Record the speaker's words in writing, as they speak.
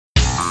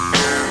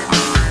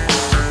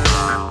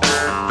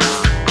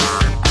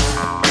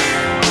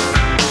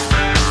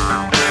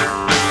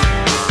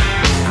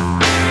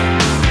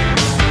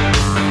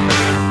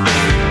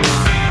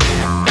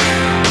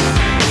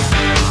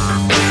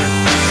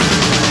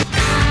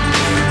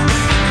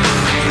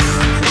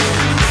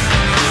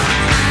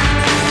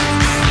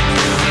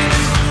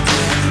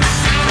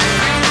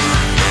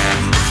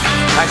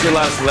a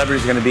lot of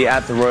celebrities are going to be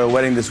at the royal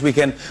wedding this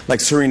weekend, like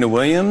Serena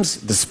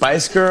Williams, the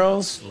Spice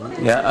Girls.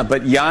 Yeah,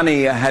 but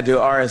Yanni had to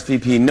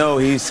RSVP no.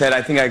 He said,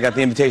 I think I got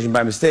the invitation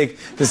by mistake.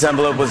 This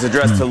envelope was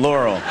addressed to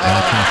Laurel.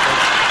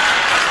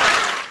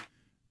 I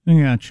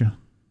gotcha.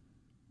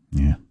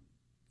 Yeah.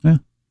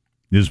 It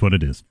is what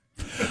it is.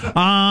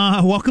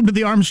 Welcome to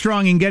the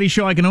Armstrong and Getty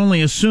Show. I can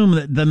only assume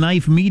that the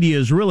Knife Media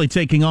is really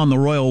taking on the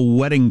royal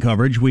wedding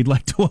coverage. We'd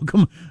like to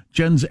welcome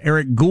Jen's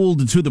Eric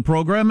Gould to the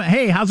program.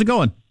 Hey, how's it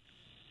going?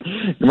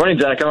 Good morning,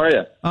 Jack. How are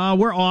you?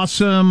 We're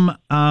awesome.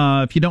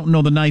 If you don't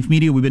know the Knife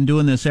Media, we've been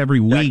doing this every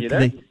week.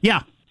 Jack,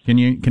 yeah. Can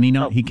he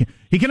not? Oh.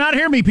 He cannot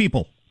hear me,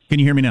 people. Can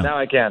you hear me now? Now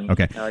I can.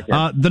 Okay. Now I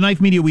can. The Knife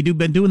Media,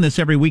 been doing this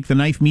every week. The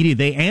Knife Media,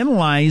 they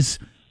analyze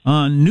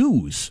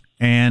news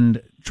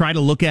and try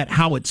to look at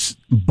how it's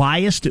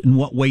biased, in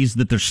what ways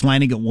that they're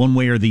slanting it one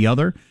way or the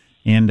other.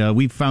 And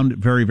we've found it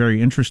very,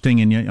 very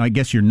interesting. And I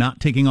guess you're not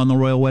taking on the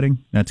royal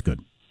wedding? That's good.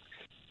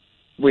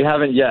 We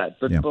haven't yet,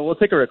 but we'll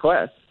take a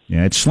request.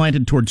 Yeah, it's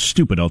slanted towards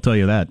stupid, I'll tell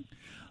you that.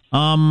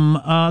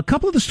 A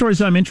couple of the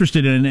stories I'm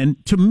interested in,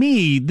 and to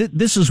me,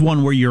 this is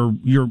one where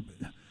you're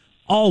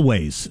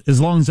always,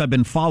 as long as I've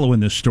been following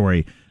this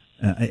story,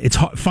 it's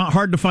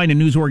hard to find a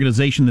news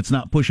organization that's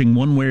not pushing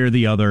one way or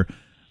the other.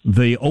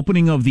 The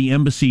opening of the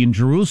embassy in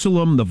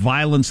Jerusalem, the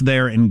violence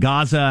there in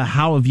Gaza.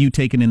 How have you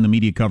taken in the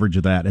media coverage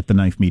of that at the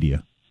Knife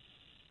Media?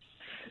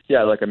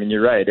 Yeah, look, I mean,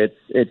 you're right.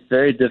 It's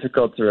very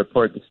difficult to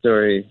report the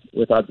story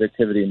with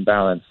objectivity and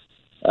balance.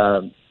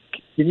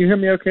 Can you hear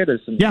me okay?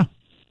 Yeah.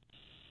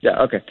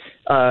 Yeah, okay.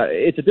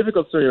 It's a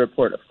difficult story to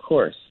report, of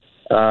course.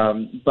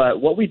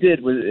 But what we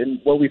did was, and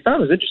what we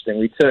found was interesting.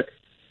 We took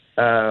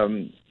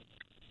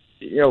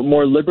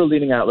more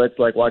liberal-leaning outlets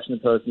like Washington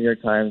Post, New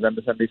York Times,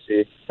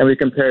 MSNBC, and we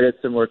compared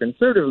it to more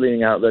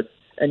conservative-leaning outlets,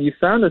 and you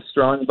found a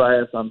strong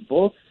bias on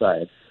both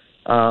sides.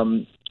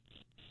 And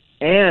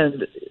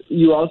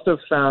you also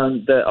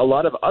found that a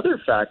lot of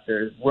other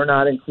factors were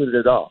not included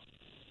at all.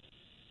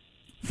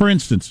 For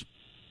instance?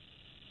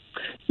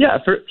 Yeah,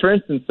 for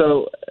instance,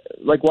 so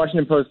like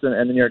Washington Post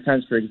and the New York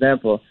Times, for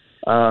example,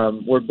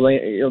 were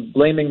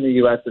blaming the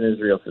U.S. and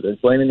Israel for this,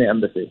 blaming the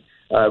embassy.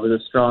 It was a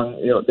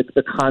strong,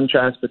 the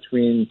contrast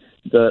between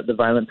the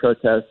violent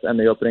protests and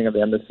the opening of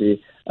the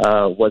embassy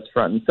was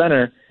front and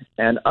center.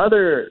 And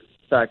other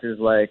factors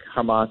like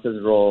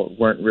Hamas's role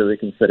weren't really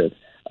considered.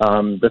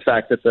 The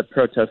fact that the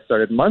protests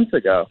started months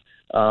ago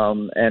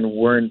and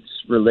weren't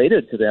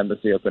related to the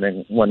embassy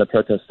opening when the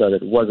protest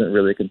started wasn't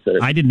really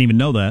considered. I didn't even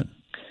know that.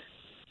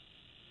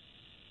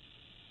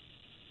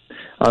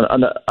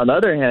 On the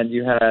other hand,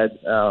 you had,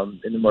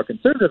 in the more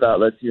conservative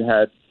outlets, you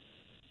had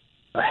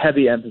a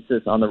heavy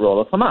emphasis on the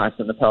role of Hamas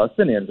and the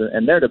Palestinians,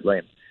 and they're to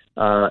blame,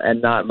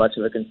 and not much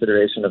of a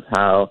consideration of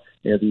how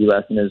the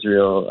U.S. and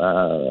Israel,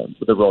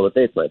 the role that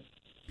they played.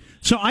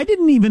 So I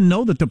didn't even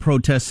know that the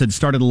protests had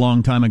started a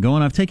long time ago,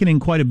 and I've taken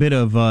in quite a bit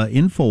of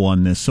info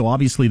on this. So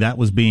obviously that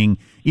was being,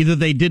 either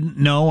they didn't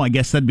know, I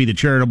guess that'd be the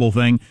charitable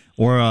thing,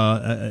 or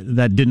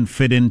that didn't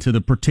fit into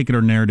the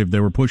particular narrative they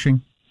were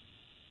pushing.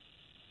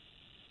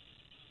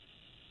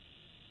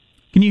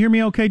 Can you hear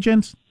me okay,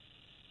 gents?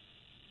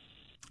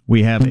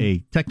 We have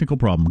a technical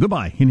problem.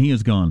 Goodbye, and he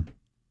is gone.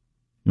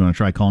 You want to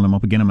try calling him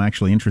up again? I'm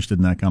actually interested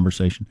in that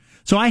conversation.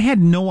 So I had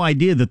no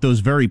idea that those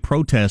very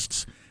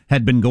protests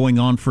had been going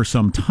on for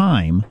some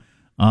time,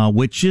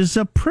 which is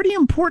a pretty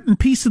important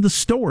piece of the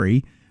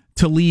story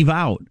to leave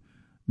out.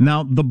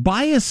 Now, the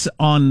bias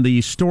on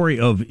the story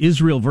of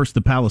Israel versus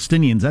the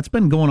Palestinians, that's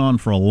been going on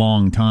for a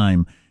long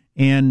time.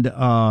 And,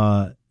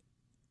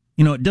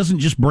 it doesn't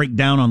just break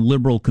down on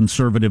liberal,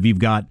 conservative. You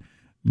got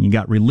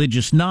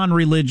religious,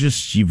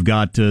 non-religious. You've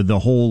got the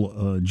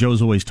whole,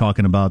 Joe's always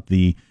talking about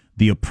the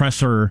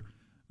oppressor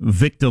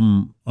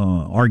victim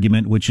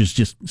argument, which is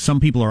just some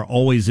people are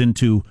always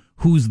into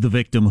who's the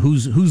victim,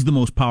 who's the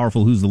most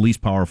powerful, who's the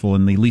least powerful,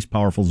 and the least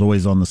powerful is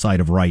always on the side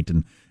of right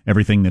and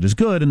everything that is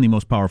good, and the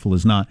most powerful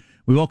is not.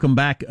 We welcome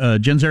back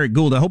Jen's Eric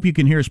Gould. I hope you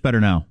can hear us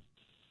better now.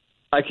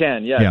 I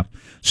can, yeah. Yeah.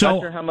 So,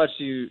 not sure how much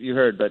you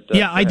heard, but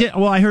yeah, I did.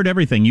 Well, I heard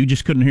everything. You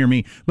just couldn't hear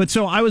me. But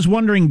so I was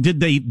wondering, did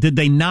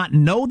they not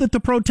know that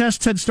the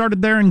protests had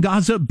started there in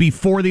Gaza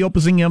before the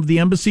opening of the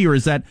embassy, or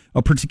is that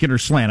a particular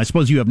slant? I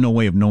suppose you have no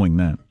way of knowing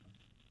that.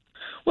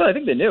 Well, I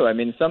think they knew. I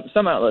mean,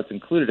 some outlets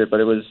included it, but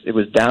it was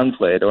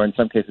downplayed or in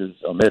some cases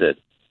omitted,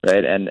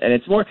 right? And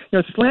it's more,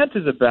 slant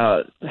is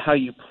about how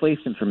you place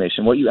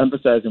information, what you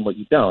emphasize and what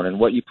you don't, and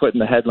what you put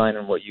in the headline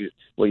and what you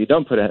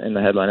don't put in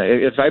the headline.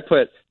 If I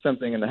put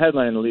something in the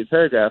headline in the lead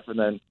paragraph and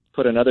then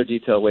put another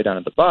detail way down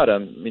at the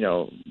bottom,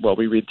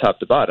 we read top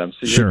to bottom.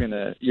 So sure.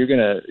 you're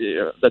gonna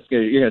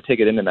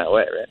take it in that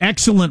way, right?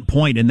 Excellent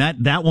point. And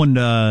that one,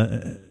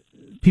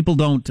 people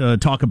don't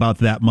talk about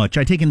that much.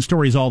 I take in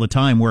stories all the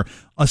time where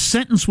a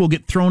sentence will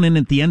get thrown in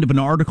at the end of an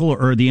article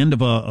or the end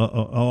of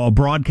a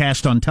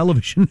broadcast on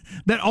television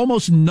that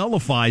almost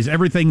nullifies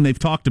everything they've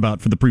talked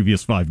about for the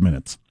previous 5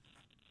 minutes.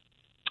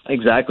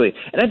 Exactly.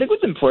 And I think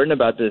what's important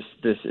about this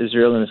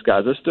Israel and this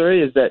Gaza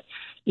story is that,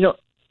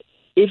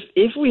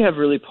 if we have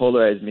really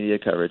polarized media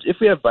coverage, if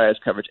we have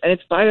biased coverage, and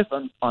it's biased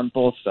on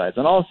both sides,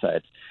 on all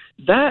sides,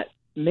 that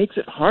makes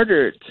it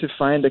harder to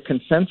find a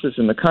consensus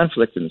in the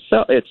conflict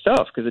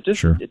itself because it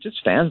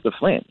just fans the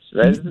flames,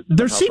 right?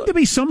 There seem to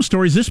be some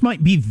stories, this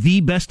might be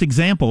the best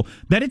example,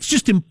 that it's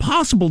just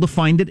impossible to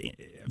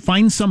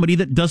find somebody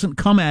that doesn't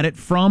come at it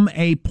from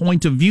a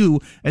point of view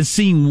as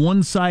seeing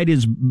one side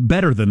is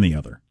better than the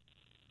other.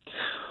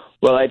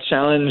 Well, I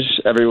challenge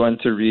everyone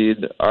to read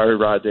our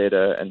raw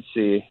data and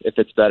see if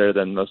it's better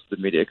than most of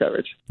the media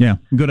coverage. Yeah,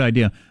 good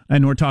idea.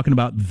 And we're talking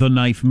about the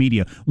Knife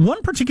Media.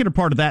 One particular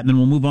part of that, and then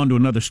we'll move on to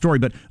another story,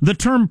 but the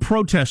term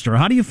protester,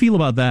 how do you feel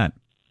about that?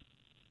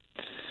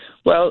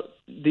 Well,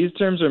 these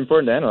terms are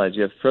important to analyze.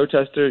 You have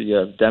protester, you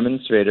have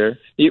demonstrator.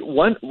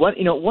 One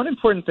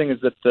important thing is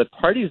that the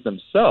parties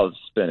themselves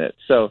spin it.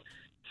 So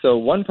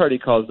one party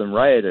calls them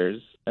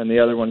rioters, and the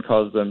other one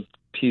calls them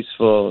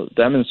peaceful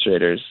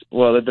demonstrators.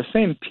 Well, they're the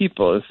same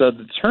people, so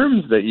the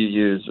terms that you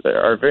use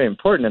are very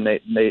important, and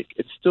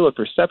it's still a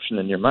perception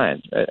in your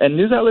mind. And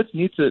news outlets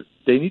need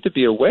to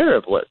be aware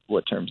of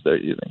what terms they're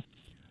using.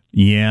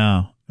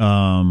 Yeah,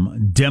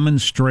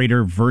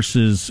 demonstrator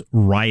versus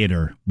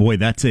rioter. Boy,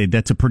 that's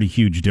a pretty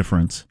huge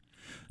difference.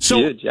 So,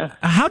 huge, yeah.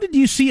 How did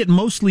you see it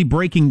mostly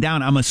breaking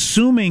down? I'm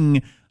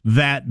assuming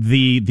that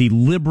the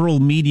liberal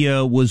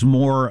media was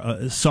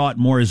saw it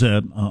more as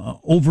a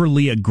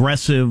overly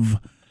aggressive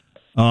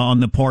on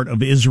the part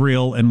of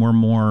Israel, and were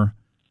more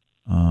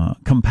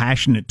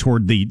compassionate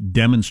toward the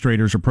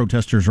demonstrators or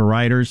protesters or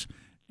rioters,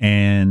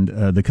 and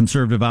the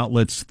conservative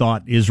outlets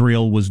thought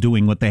Israel was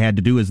doing what they had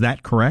to do. Is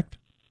that correct?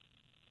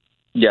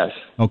 Yes.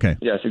 Okay.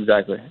 Yes,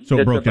 exactly. So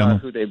it broke down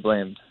who they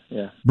blamed.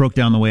 Yeah. Broke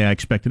down the way I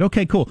expected.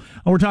 Okay, cool.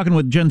 We're talking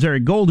with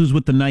Jens-Eric Gold, who's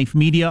with the Knife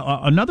Media.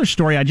 Another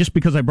story, just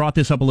because I brought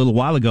this up a little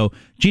while ago,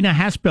 Gina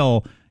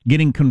Haspel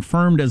getting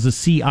confirmed as a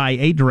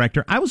CIA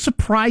director. I was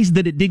surprised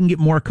that it didn't get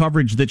more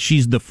coverage that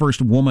she's the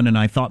first woman, and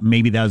I thought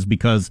maybe that was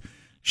because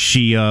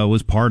she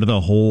was part of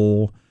the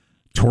whole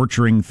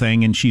torturing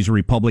thing and she's a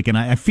Republican.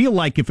 I feel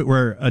like if it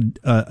were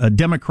a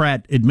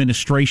Democrat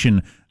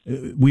administration,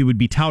 we would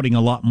be touting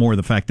a lot more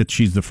the fact that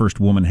she's the first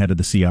woman head of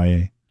the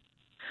CIA.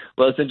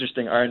 Well, it's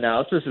interesting. Our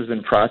analysis is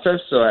in process,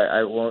 so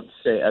I won't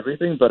say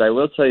everything, but I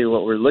will tell you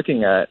what we're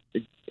looking at.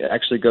 It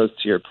actually goes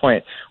to your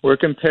point. We're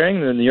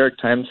comparing the New York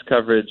Times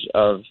coverage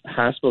of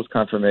Haspel's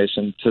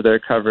confirmation to their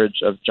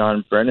coverage of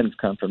John Brennan's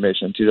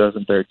confirmation in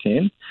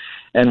 2013.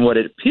 And what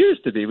it appears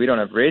to be, we don't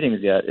have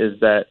ratings yet, is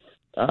that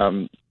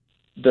the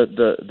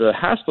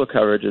Haspel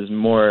coverage is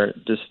more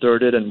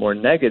distorted and more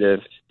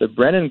negative. The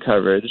Brennan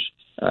coverage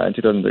in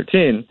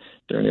 2013,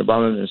 during the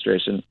Obama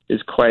administration,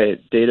 is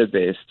quite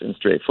data-based and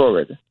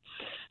straightforward.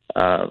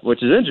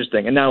 Which is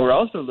interesting. And now we're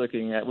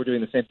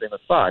doing the same thing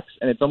with Fox,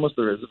 and it's almost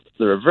the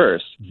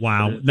reverse.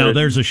 Wow. Now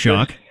there's a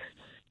shock.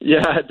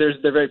 They're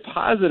very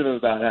positive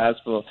about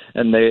Haspel,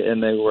 and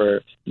they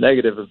were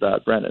negative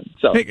about Brennan.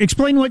 So, hey,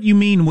 explain what you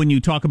mean when you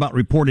talk about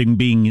reporting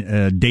being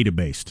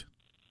data-based.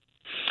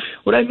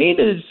 What I mean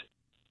is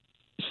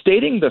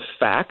stating the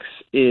facts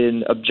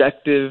in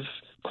objective,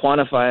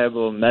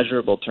 quantifiable,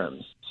 measurable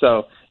terms.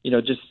 So,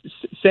 just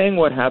saying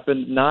what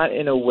happened, not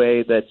in a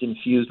way that's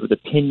infused with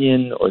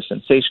opinion or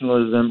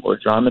sensationalism or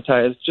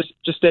dramatized, just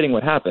stating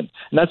what happened.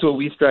 And that's what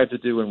we strive to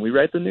do when we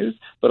write the news.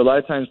 But a lot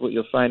of times what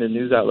you'll find in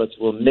news outlets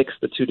will mix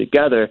the two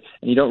together,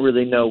 and you don't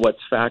really know what's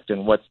fact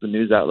and what's the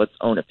news outlet's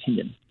own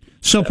opinion.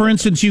 So, for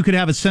instance, you could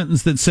have a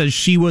sentence that says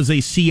she was a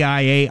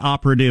CIA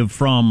operative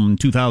from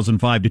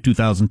 2005 to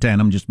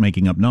 2010. I'm just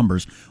making up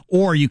numbers.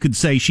 Or you could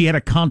say she had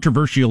a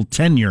controversial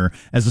tenure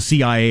as a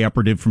CIA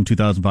operative from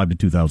 2005 to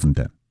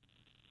 2010.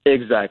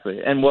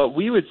 Exactly. And what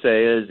we would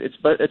say is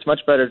it's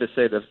much better to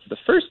say the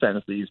first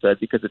sentence that you said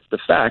because it's the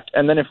fact.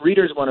 And then if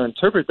readers want to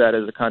interpret that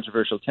as a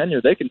controversial tenure,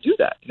 they can do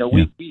that.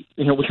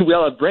 We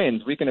all have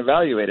brains. We can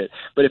evaluate it.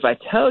 But if I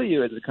tell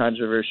you it's a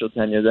controversial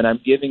tenure, then I'm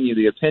giving you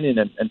the opinion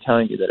and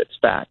telling you that it's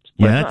fact.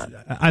 Yeah,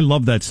 I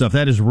love that stuff.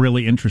 That is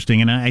really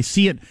interesting. And I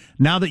see it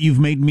now that you've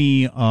made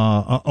me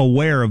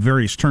aware of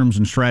various terms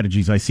and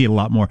strategies. I see it a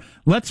lot more.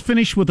 Let's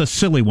finish with a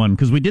silly one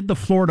because we did the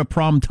Florida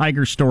prom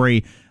tiger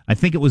story. I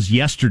think it was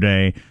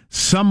yesterday.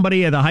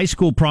 Somebody at a high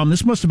school prom,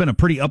 this must have been a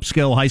pretty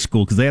upscale high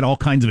school because they had all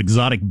kinds of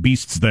exotic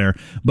beasts there,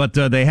 but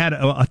they had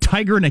a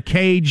tiger in a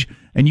cage,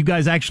 and you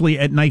guys actually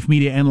at Knife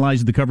Media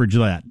analyzed the coverage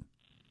of that.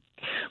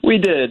 We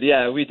did,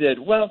 yeah, we did.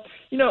 Well,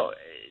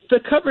 the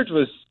coverage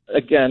was,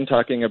 again,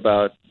 talking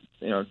about,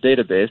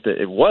 data-based.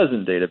 It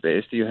wasn't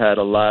data-based. You had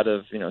a lot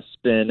of,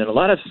 spin and a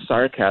lot of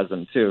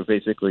sarcasm, too,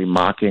 basically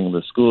mocking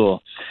the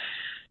school.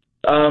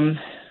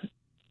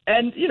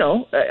 And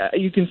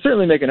you can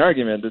certainly make an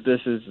argument that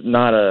this is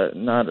not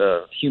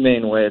a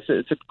humane way.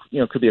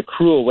 Could be a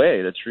cruel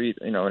way to treat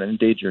an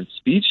endangered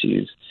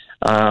species.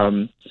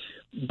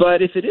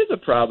 But if it is a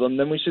problem,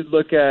 then we should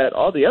look at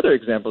all the other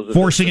examples of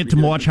forcing it to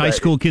watch high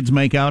school kids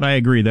make out. I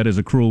agree. That is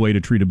a cruel way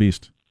to treat a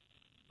beast.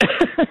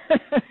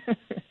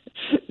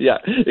 Yeah,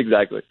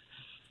 exactly.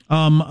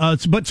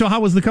 But so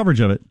how was the coverage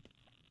of it?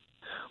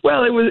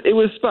 Well, it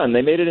was fun.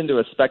 They made it into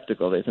a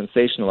spectacle. They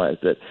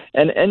sensationalized it,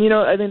 and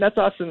I think that's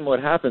often what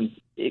happens.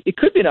 It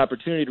could be an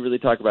opportunity to really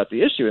talk about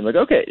the issue and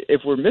okay,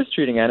 if we're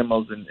mistreating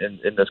animals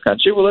in this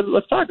country, well,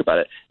 let's talk about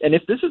it. And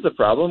if this is a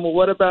problem, well,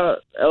 what about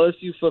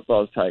LSU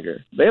football's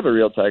tiger? They have a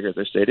real tiger at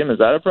their stadium. Is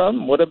that a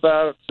problem? What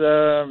about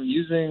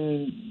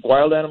using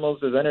wild animals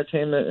as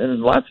entertainment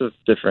in lots of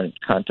different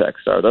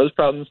contexts? Are those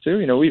problems too?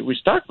 We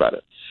should talk about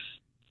it.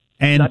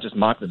 And not just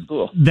mock the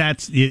school.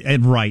 That's it,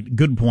 right.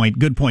 Good point.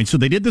 So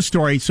they did the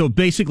story. So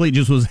basically it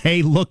just was,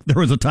 hey, look, there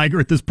was a tiger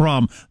at this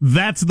prom.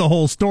 That's the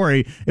whole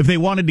story. If they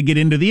wanted to get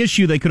into the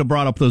issue, they could have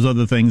brought up those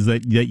other things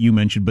that you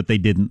mentioned, but they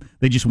didn't.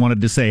 They just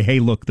wanted to say, hey,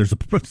 look, there's a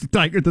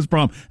tiger at this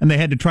prom. And they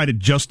had to try to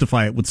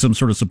justify it with some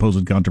sort of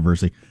supposed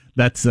controversy.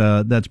 That's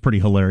pretty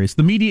hilarious.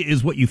 The media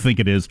is what you think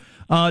it is.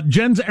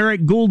 Jen's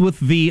Eric Gould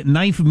with the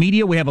Knife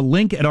Media. We have a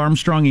link at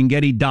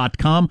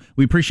ArmstrongandGetty.com.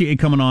 We appreciate you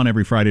coming on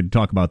every Friday to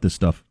talk about this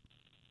stuff.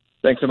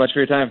 Thanks so much for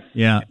your time.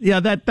 Yeah,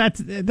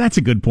 that's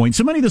a good point.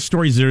 So many of the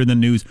stories that are in the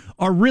news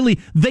are really,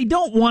 they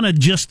don't want to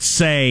just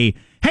say,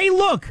 hey,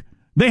 look,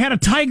 they had a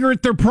tiger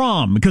at their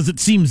prom, because it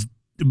seems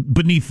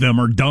beneath them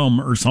or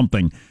dumb or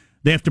something.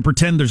 They have to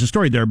pretend there's a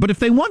story there. But if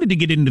they wanted to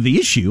get into the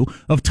issue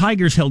of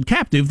tigers held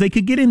captive, they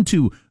could get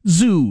into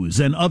zoos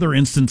and other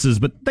instances,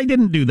 but they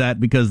didn't do that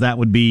because that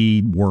would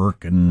be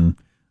work and,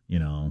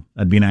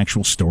 that'd be an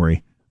actual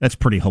story. That's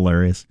pretty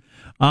hilarious.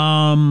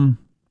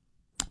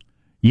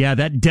 Yeah,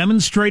 that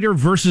demonstrator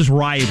versus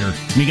rioter.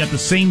 And you got the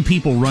same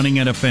people running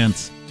at a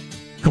fence.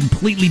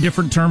 Completely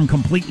different term,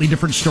 completely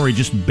different story,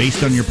 just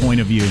based on your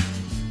point of view.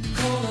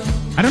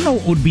 I don't know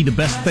what would be the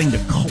best thing to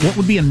call. What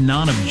would be a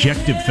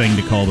non-objective thing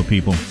to call the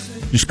people?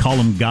 Just call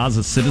them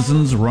Gaza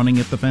citizens running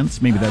at the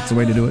fence? Maybe that's the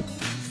way to do it.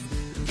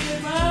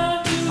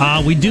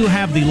 We do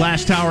have the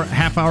last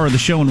half hour of the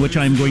show in which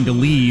I'm going to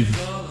leave.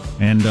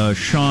 And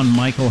Sean,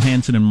 Michael,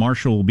 Hanson, and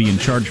Marshall will be in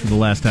charge for the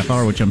last half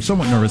hour, which I'm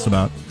somewhat nervous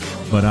about.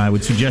 But I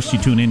would suggest you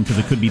tune in because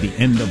it could be the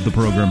end of the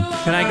program.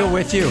 Can I go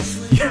with you?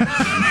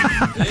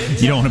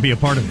 You don't want to be a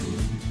part of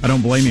it. I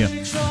don't blame you.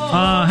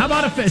 How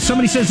about if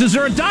somebody says, is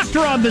there a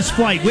doctor on this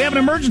flight? We have an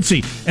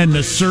emergency. And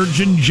the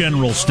Surgeon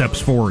General steps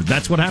forward.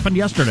 That's what happened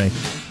yesterday.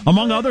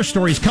 Among other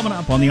stories coming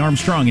up on the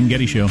Armstrong and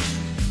Getty Show.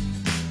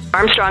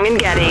 Armstrong and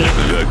Getty.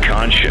 The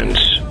conscience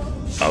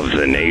of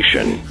the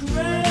nation.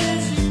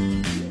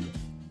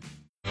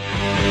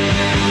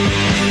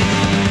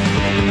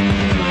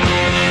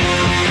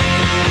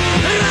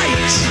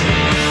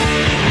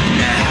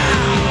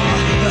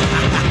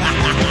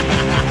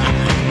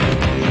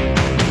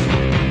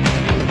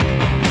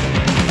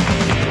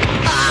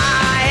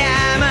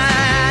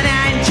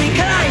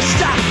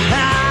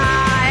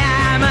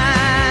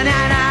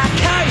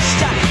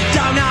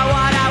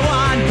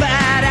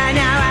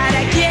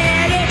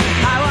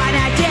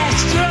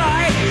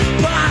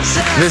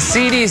 The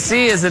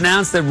CDC has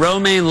announced that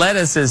romaine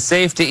lettuce is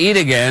safe to eat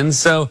again,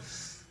 so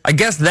I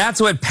guess that's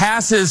what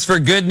passes for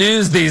good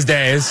news these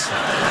days.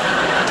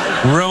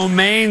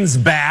 Romaine's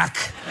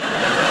back.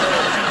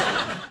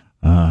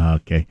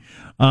 Okay.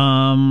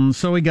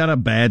 So we got a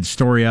bad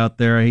story out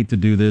there. I hate to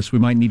do this. We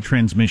might need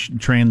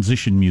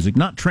transition music.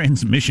 Not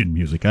transmission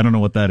music. I don't know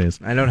what that is.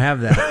 I don't have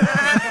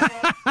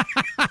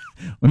that.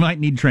 We might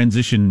need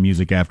transition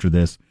music after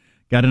this.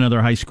 Got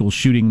another high school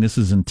shooting. This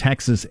is in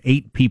Texas.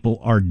 8 people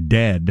are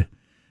dead.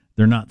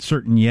 They're not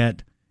certain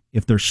yet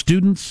if they're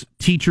students,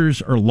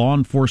 teachers, or law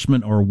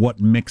enforcement, or what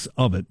mix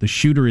of it. The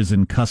shooter is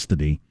in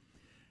custody.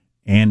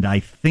 And I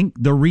think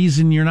the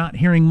reason you're not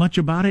hearing much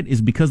about it is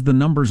because the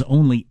number's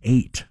only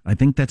 8. I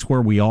think that's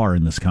where we are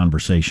in this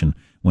conversation.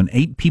 When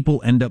 8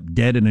 people end up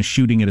dead in a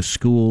shooting at a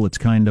school, it's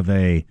kind of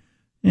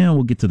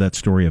we'll get to that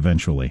story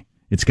eventually.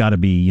 It's got to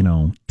be,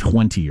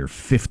 20 or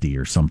 50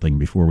 or something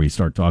before we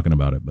start talking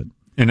about it. But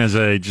And as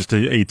a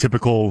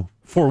typical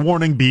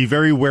forewarning, be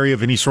very wary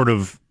of any sort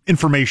of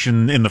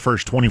information in the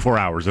first 24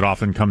 hours. It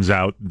often comes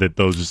out that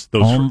those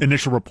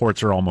initial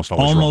reports are almost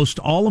always wrong.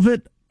 All of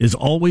it is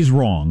always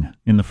wrong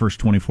in the first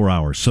 24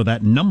 hours. So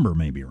that number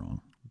may be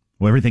wrong.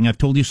 Well, everything I've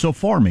told you so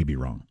far may be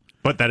wrong.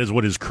 But that is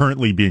what is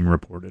currently being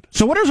reported.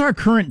 So what is our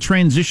current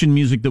transition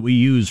music that we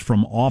use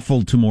from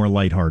awful to more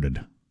lighthearted?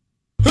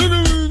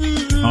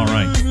 All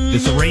right.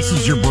 This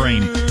erases your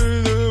brain.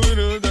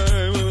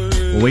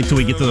 We'll wait till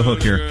we get to the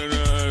hook here.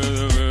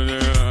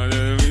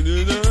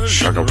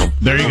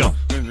 There you go.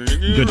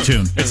 Good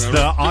tune. It's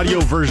the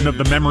audio version of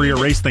the memory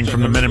erase thing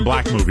from the Men in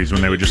Black movies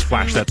when they would just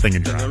flash that thing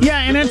in your eye.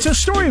 Yeah, and it's a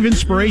story of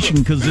inspiration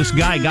because this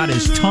guy got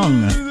his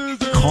tongue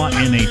caught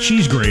in a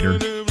cheese grater,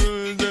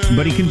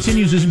 but he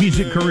continues his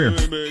music career.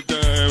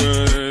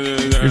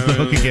 Here's the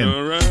hook again.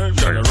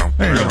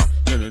 There you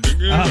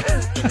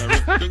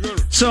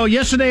go. So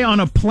yesterday on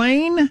a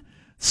plane,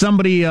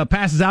 somebody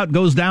passes out,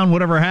 goes down,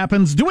 whatever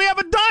happens. Do we have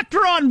a doctor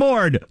on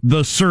board?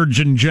 The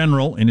Surgeon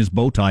General, in his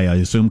bow tie, I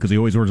assume, because he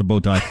always wears a bow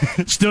tie,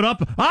 stood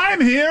up.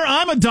 I'm here.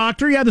 I'm a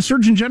doctor. Yeah, the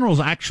Surgeon General is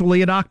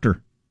actually a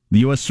doctor, the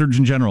U.S.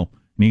 Surgeon General.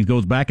 And he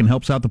goes back and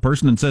helps out the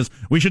person and says,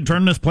 we should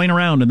turn this plane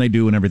around. And they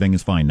do, and everything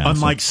is fine now.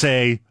 Unlike,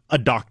 say, a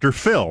Dr.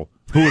 Phil,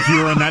 who, if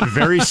you were in that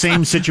very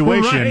same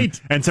situation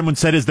Right. and someone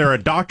said, "Is there a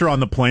doctor on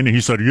the plane?" and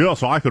he said,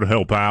 "Yes, I could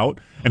help out,"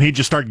 and he'd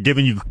just start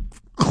giving you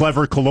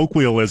clever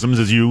colloquialisms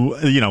as you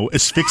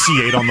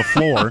asphyxiate on the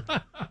floor.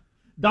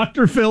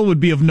 Dr. Phil would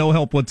be of no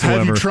help whatsoever.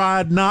 Have you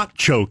tried not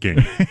choking?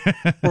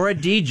 Or a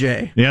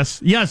DJ.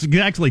 Yes,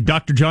 exactly.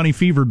 Dr. Johnny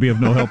Fever would be of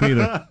no help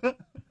either.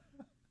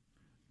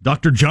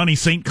 Dr. Johnny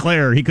St.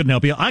 Clair, he couldn't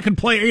help you. I can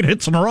play 8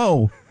 hits in a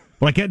row,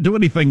 but I can't do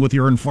anything with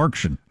your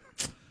infarction.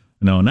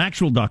 No, an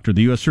actual doctor,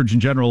 the U.S. Surgeon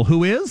General,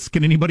 who is,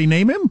 can anybody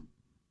name him?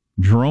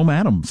 Jerome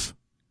Adams.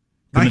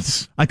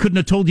 Nice. I couldn't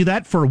have told you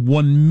that for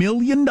 $1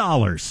 million.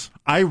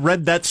 I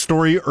read that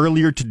story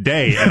earlier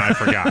today, and I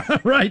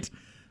forgot. Right.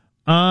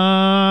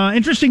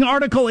 Interesting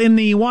article in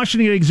the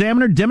Washington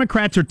Examiner.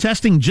 Democrats are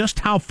testing just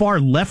how far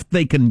left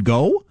they can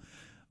go.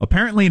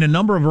 Apparently, in a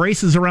number of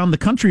races around the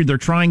country, they're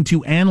trying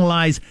to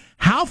analyze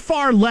how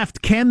far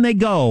left can they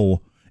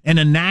go in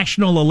a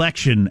national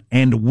election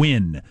and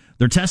win.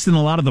 They're testing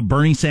a lot of the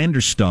Bernie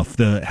Sanders stuff,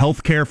 the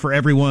health care for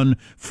everyone,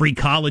 free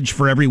college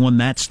for everyone,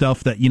 that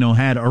stuff that,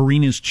 had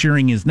arenas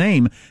cheering his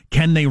name.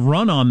 Can they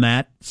run on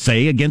that,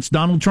 say, against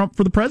Donald Trump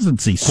for the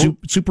presidency?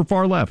 Super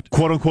far left.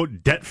 "Quote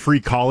unquote"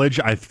 debt-free college,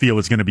 I feel,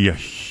 is going to be a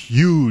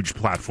huge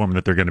platform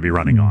that they're going to be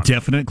running on.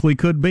 Definitely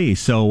could be.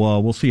 So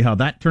we'll see how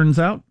that turns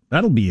out.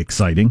 That'll be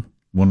exciting,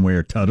 one way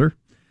or t'other.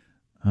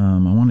 I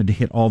wanted to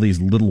hit all these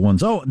little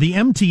ones. Oh, the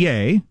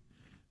MTA,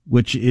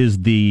 which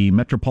is the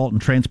Metropolitan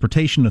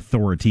Transportation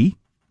Authority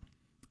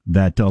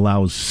that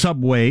allows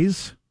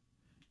subways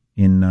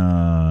in,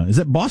 is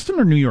it Boston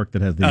or New York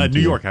that has the MTA? New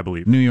York, I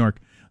believe. New York.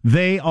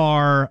 They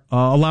are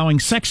allowing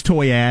sex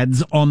toy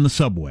ads on the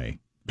subway.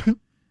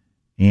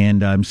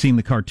 And I'm seeing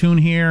the cartoon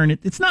here, and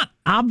it's not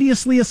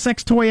obviously a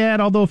sex toy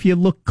ad, although if you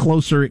look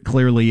closer, it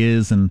clearly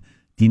is. And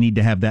do you need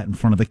to have that in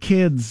front of the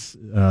kids?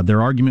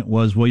 Their argument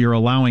was, well, you're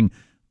allowing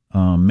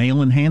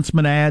male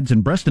enhancement ads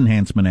and breast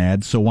enhancement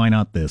ads, so why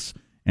not this?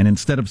 And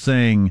instead of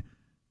saying,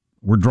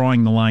 we're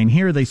drawing the line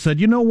here, they said,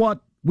 you know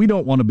what? We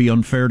don't want to be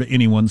unfair to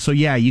anyone, so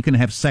yeah, you can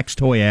have sex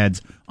toy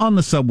ads on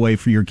the subway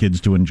for your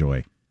kids to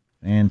enjoy.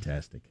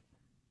 Fantastic.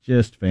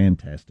 Just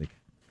fantastic.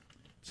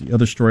 It's the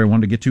other story I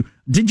wanted to get to.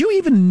 Did you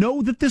even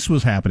know that this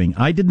was happening?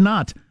 I did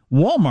not.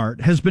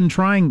 Walmart has been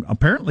trying,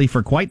 apparently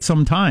for quite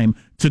some time,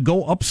 to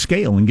go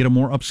upscale and get a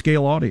more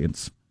upscale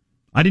audience.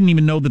 I didn't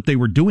even know that they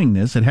were doing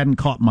this. It hadn't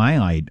caught my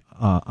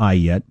eye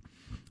yet.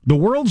 The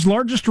world's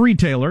largest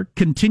retailer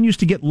continues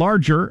to get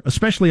larger,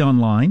 especially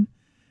online,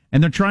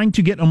 and they're trying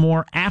to get a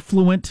more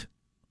affluent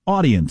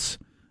audience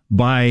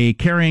by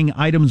carrying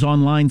items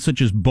online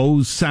such as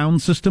Bose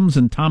sound systems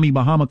and Tommy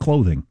Bahama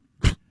clothing.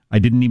 I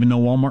didn't even know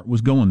Walmart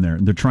was going there.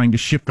 They're trying to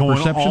shift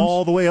perceptions.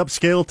 All the way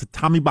upscale to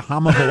Tommy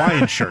Bahama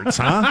Hawaiian shirts,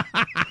 huh?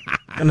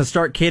 Going to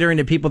start catering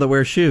to people that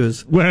wear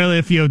shoes.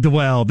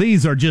 Well,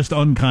 these are just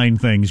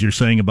unkind things you're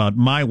saying about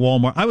my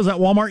Walmart. I was at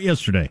Walmart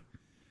yesterday.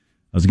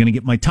 I was going to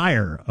get my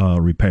tire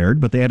repaired,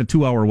 but they had a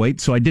 2-hour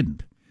wait, so I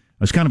didn't.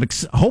 I was kind of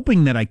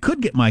hoping that I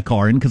could get my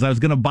car in because I was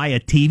going to buy a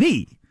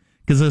TV.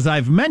 Because as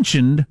I've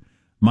mentioned,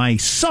 my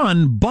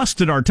son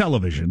busted our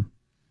television,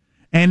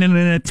 and in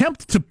an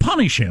attempt to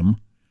punish him,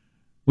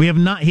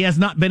 he has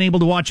not been able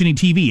to watch any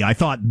TV. I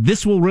thought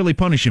this will really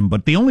punish him,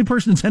 but the only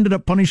person that's ended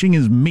up punishing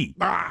is me.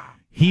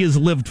 He has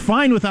lived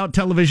fine without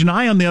television.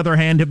 I, on the other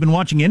hand, have been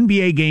watching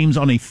NBA games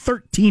on a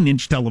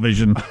 13-inch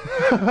television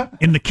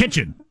in the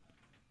kitchen.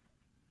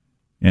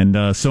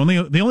 And so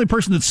the only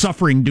person that's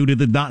suffering due to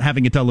the not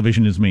having a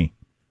television is me.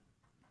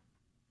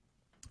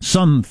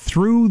 Son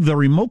threw the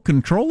remote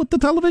control at the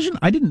television.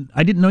 I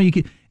didn't know you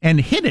could,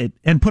 and hit it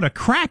and put a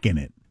crack in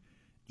it.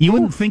 You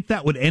wouldn't think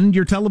that would end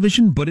your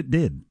television, but it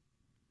did.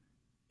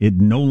 It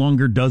no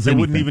longer does anything.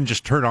 It wouldn't even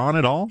just turn on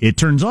at all? It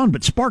turns on,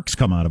 but sparks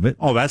come out of it.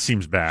 Oh, that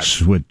seems bad.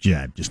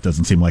 Yeah, it just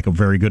doesn't seem like a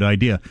very good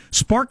idea.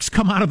 Sparks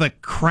come out of the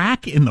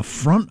crack in the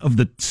front of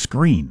the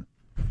screen.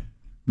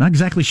 Not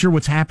exactly sure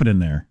what's happening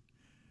there.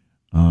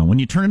 When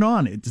you turn it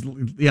on,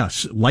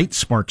 light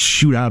sparks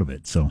shoot out of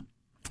it. So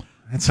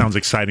that sounds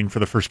exciting for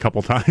the first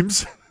couple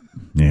times.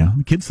 Yeah,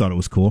 the kids thought it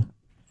was cool.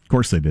 Of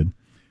course they did.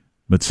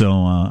 But so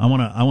I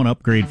want to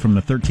upgrade from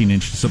the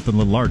 13-inch to something a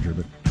little larger.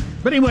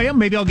 But anyway,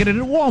 maybe I'll get it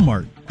at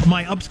Walmart.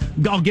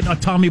 I'll get a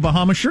Tommy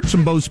Bahama shirt,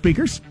 some Bose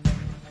speakers.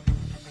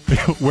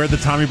 Wear the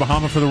Tommy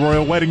Bahama for the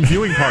royal wedding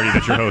viewing party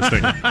that you're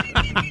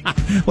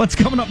hosting. What's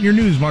coming up in your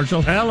news,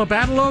 Marshall? Well, a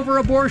battle over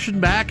abortion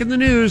back in the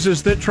news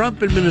as the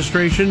Trump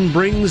administration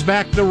brings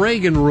back the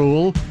Reagan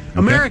rule. Okay.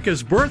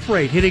 America's birth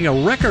rate hitting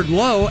a record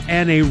low,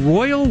 and a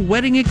royal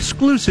wedding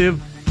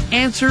exclusive,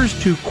 answers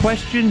to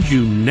questions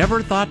you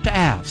never thought to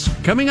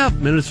ask. Coming up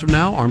minutes from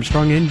now,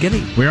 Armstrong and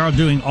Getty. We are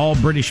doing all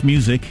British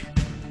music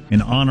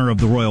in honor of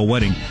the royal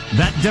wedding.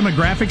 That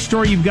demographic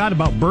story you've got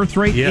about birth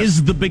rate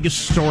is the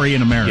biggest story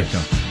in America.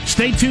 Yes.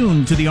 Stay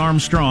tuned to the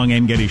Armstrong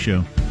and Getty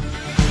Show.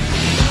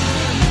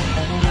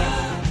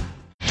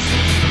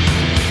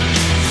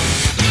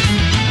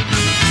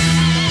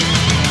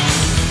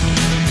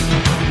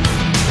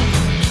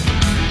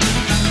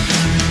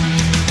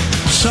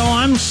 So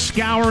I'm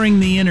scouring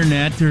the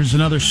internet. There's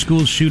another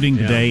school shooting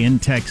today in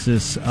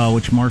Texas,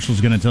 which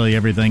Marshall's going to tell you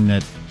everything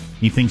that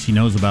he thinks he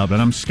knows about. But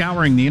I'm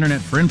scouring the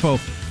internet for info,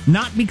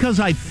 not because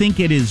I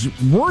think it is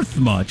worth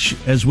much.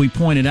 As we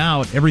pointed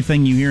out,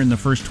 everything you hear in the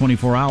first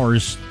 24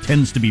 hours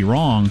tends to be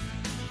wrong.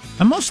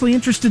 I'm mostly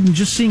interested in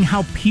just seeing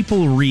how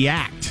people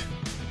react.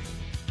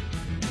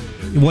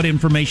 What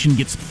information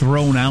gets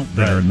thrown out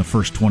there in the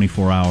first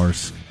 24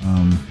 hours.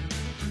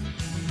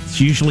 It's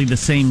usually the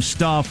same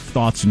stuff,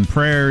 thoughts and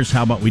prayers.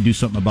 How about we do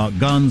something about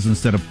guns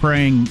instead of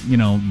praying? You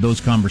know,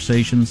 those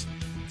conversations.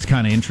 It's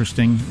kind of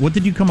interesting. What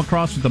did you come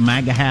across with the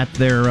MAGA hat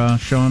there,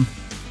 Sean?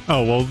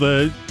 Oh,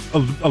 well,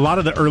 a lot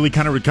of the early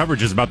kind of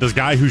coverage is about this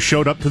guy who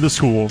showed up to the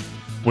school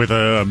with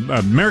an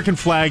American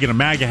flag and a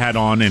MAGA hat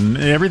on, and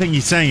everything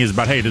he's saying is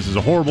about, hey, this is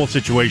a horrible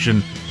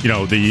situation. You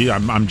know,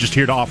 I'm just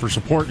here to offer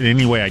support in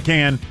any way I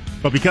can.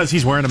 But because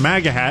he's wearing a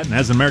MAGA hat and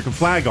has an American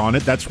flag on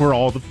it, that's where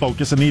all the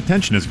focus and the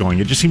attention is going.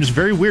 It just seems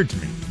very weird to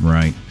me.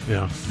 Right.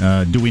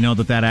 Yeah. Do we know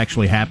that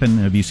actually happened?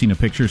 Have you seen a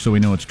picture so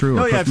we know it's true?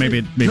 Oh, yeah,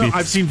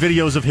 I've seen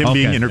videos of him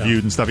being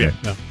interviewed and stuff. Okay.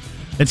 Yeah.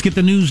 Let's get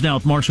the news now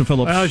with Marshall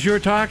Phillips. Well, as you were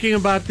talking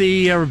about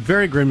the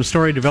very grim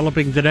story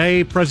developing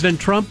today, President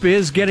Trump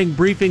is getting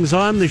briefings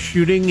on the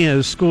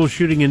shooting, school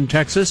shooting in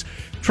Texas.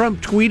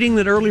 Trump tweeting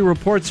that early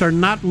reports are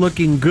not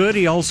looking good.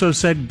 He also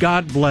said,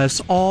 God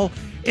bless all.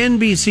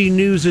 NBC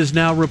News is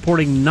now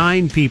reporting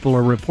 9 people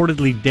are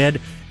reportedly dead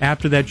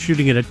after that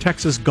shooting at a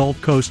Texas Gulf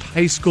Coast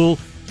high school.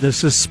 The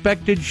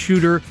suspected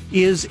shooter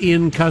is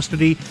in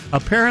custody.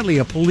 Apparently,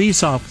 a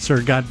police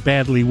officer got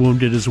badly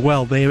wounded as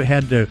well. They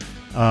had to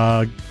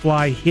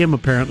fly him,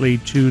 apparently,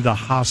 to the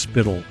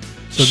hospital.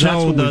 So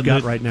that's what we've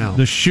got right now.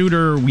 The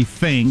shooter, we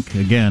think,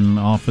 again,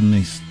 often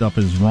this stuff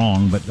is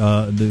wrong, but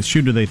the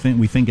shooter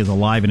we think is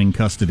alive and in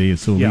custody,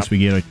 so at least we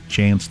get a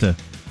chance to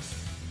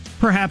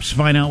perhaps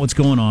find out what's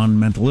going on,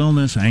 mental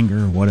illness,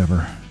 anger,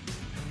 whatever.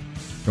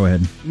 Go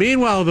ahead.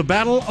 Meanwhile, the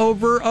battle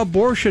over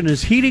abortion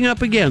is heating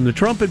up again. The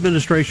Trump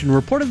administration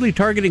reportedly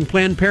targeting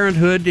Planned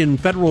Parenthood in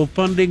federal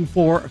funding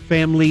for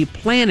family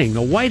planning.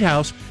 The White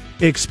House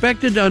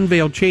expected to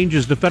unveil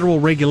changes to federal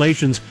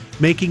regulations,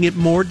 making it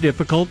more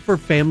difficult for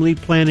family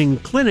planning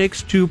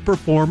clinics to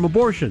perform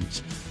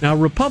abortions. Now,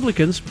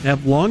 Republicans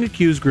have long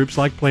accused groups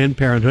like Planned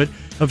Parenthood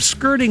of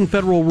skirting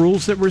federal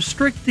rules that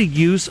restrict the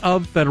use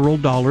of federal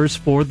dollars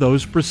for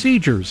those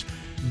procedures.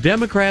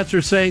 Democrats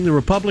are saying the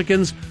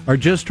Republicans are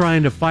just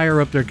trying to fire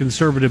up their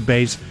conservative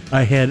base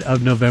ahead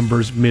of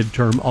November's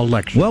midterm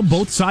elections. Well,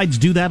 both sides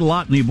do that a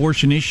lot in the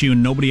abortion issue,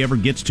 and nobody ever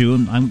gets to.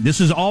 And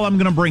this is all I'm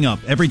going to bring up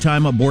every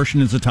time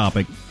abortion is a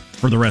topic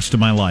for the rest of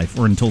my life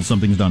or until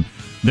something's done.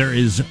 There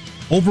is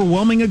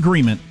overwhelming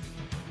agreement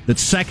that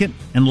second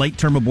and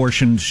late-term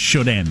abortions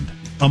should end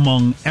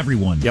among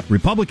everyone. Yep.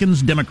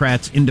 Republicans,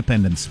 Democrats,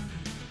 Independents.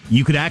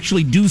 You could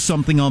actually do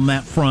something on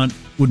that front,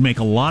 would make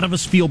a lot of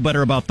us feel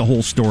better about the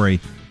whole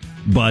story,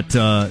 but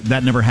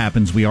that never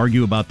happens. We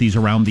argue about these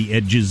around the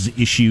edges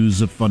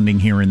issues of funding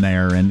here and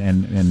there,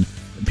 and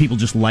people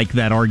just like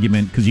that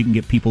argument because you can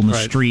get people in the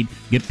street,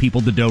 get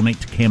people to donate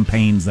to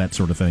campaigns, that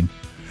sort of thing.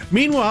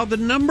 Meanwhile, the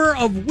number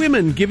of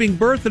women giving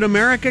birth in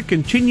America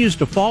continues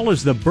to fall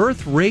as the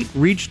birth rate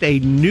reached a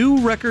new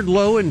record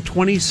low in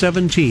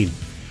 2017.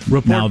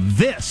 Now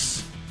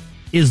this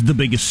is the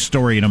biggest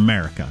story in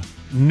America.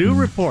 New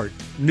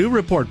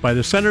report by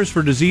the Centers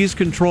for Disease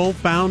Control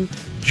found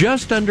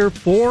just under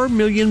 4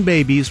 million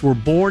babies were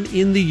born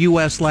in the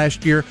U.S.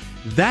 last year.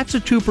 That's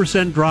a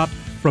 2% drop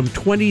from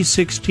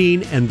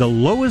 2016 and the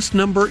lowest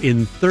number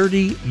in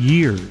 30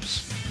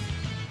 years.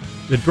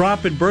 The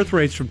drop in birth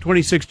rates from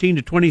 2016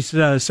 to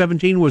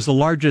 2017 was the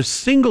largest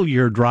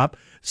single-year drop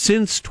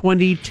since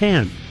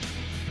 2010.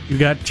 You've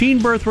got teen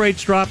birth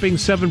rates dropping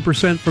 7%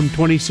 from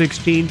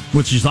 2016.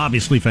 Which is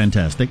obviously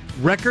fantastic.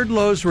 Record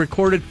lows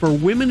recorded for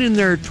women in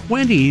their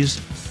 20s.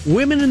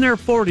 Women in their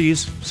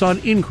 40s saw an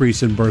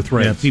increase in birth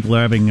rates. Yeah, people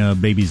are having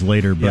babies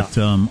later, but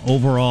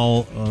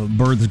overall,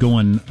 births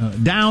going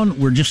down.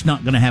 We're just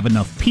not going to have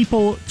enough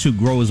people to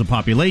grow as a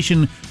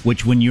population,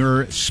 which when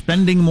you're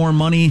spending more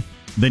money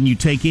than you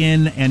take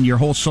in, and your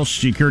whole Social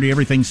Security,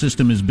 everything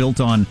system is built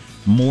on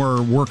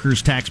more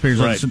workers,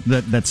 taxpayers.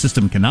 That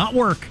system cannot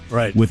work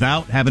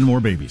without having more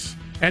babies.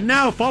 And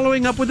now,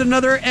 following up with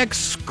another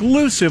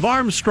exclusive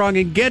Armstrong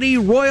and Getty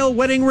Royal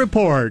Wedding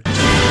Report.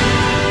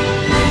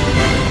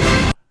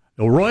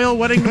 The royal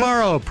wedding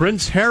tomorrow.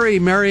 Prince Harry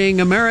marrying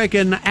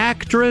American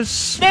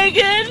actress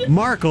Meghan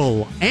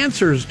Markle.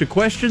 Answers to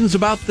questions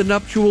about the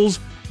nuptials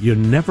you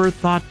never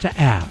thought to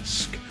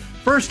ask.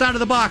 First out of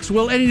the box,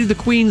 will any of the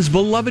Queen's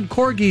beloved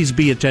corgis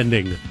be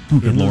attending?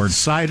 Good Lord.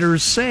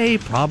 Insiders say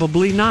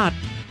probably not.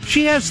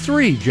 She has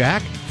 3,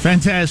 Jack.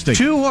 Fantastic.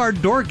 2 are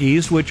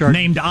dorgies, which are...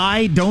 named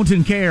I, Don't,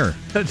 and Care.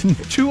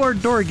 2 are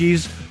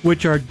dorgies,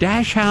 which are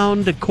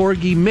Dachshund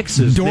Corgi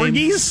mixes.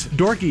 Dorgies?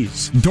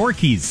 Dorgies.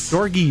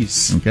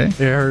 Dorkies. Okay.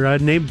 They're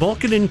named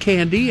Vulcan and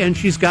Candy, and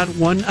she's got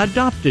 1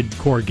 adopted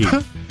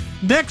corgi.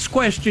 Next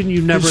question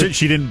you never...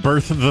 She didn't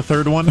birth the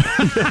 3rd one?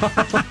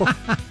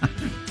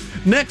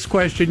 Next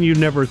question you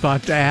never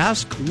thought to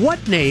ask.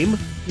 What name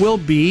will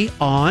be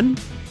on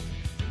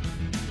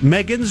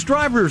Meghan's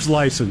driver's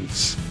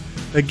license?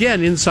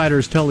 Again,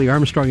 insiders tell the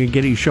Armstrong and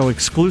Getty Show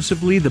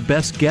exclusively the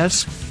best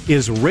guess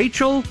is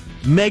Rachel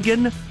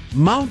Meghan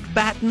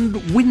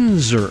Mountbatten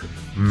Windsor.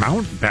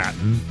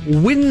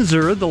 Mountbatten?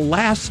 Windsor, the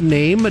last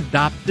name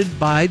adopted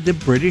by the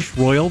British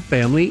royal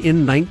family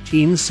in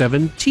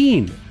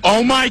 1917.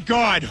 Oh my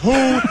God, who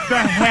the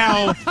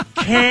hell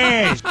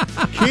cares?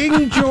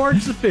 King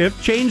George V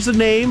changed the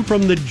name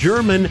from the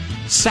German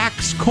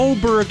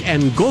Saxe-Coburg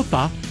and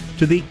Gotha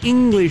to the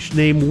English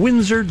name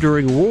Windsor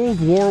during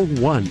World War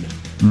I,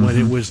 when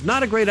it was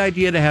not a great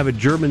idea to have a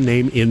German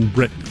name in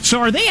Britain. So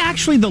are they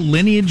actually the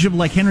lineage of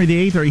like Henry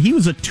VIII? Or he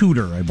was a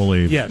Tudor, I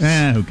believe.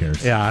 Yes. Who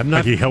cares? Yeah, I'm not.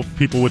 Like he helped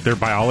people with their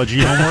biology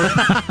homework?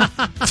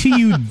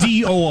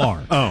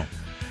 Tudor. Oh.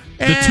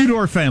 The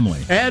Tudor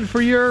family. And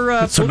for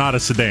your... So not a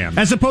sedan.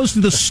 As opposed to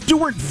the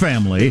Stuart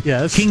family,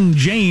 Yes. King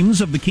James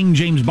of the King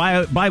James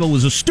Bible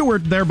was a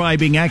Stuart, thereby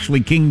being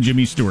actually King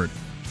Jimmy Stewart.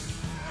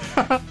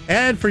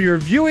 And for your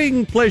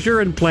viewing pleasure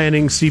and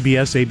planning,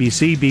 CBS,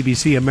 ABC,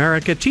 BBC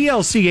America,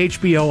 TLC,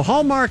 HBO,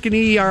 Hallmark, and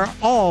E are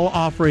all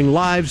offering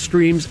live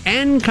streams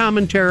and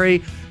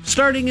commentary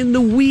starting in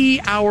the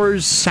wee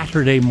hours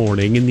Saturday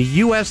morning. In the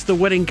U.S., the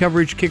wedding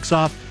coverage kicks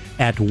off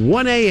at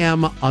 1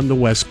 a.m. on the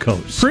West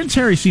Coast. Prince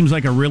Harry seems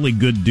like a really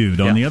good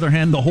dude. On the other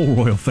hand, the whole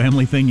royal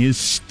family thing is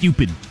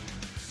stupid.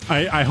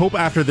 I hope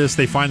after this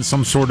they find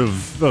some sort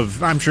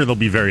of I'm sure they'll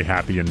be very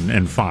happy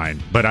and fine,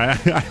 but I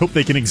hope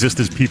they can exist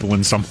as people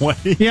in some way.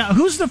 Yeah,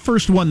 who's the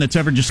first one that's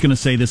ever just going to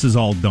say this is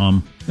all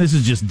dumb? This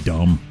is just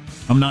dumb.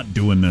 I'm not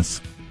doing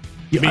this.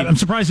 I'm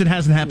surprised it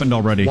hasn't happened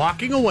already.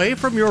 Walking away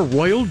from your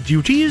royal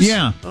duties?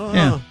 Yeah.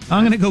 I'm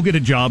going to go get a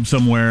job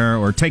somewhere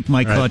or take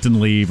my cut and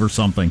leave or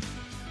something.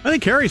 I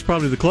think Harry's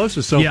probably the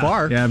closest so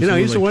far. Yeah, you know,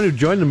 he's the one who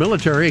joined the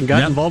military and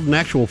got involved in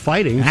actual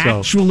fighting.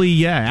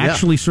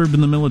 Actually served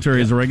in the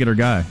military as a regular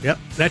guy. Yep,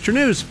 that's your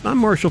news. I'm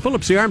Marshall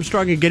Phillips, the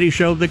Armstrong and Getty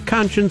Show, the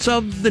conscience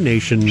of the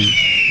nation.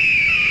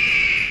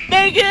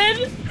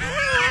 Megan!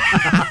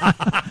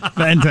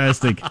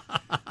 Fantastic.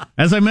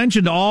 As I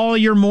mentioned, all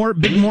your more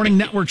big morning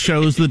network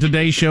shows, the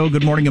Today Show,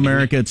 Good Morning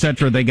America,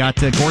 etc., they got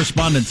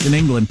correspondents in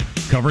England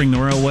covering the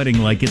royal wedding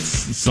like it's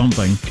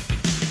something.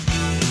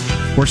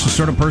 Of course, the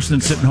sort of person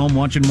that's sitting home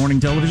watching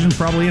morning television is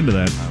probably into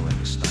that.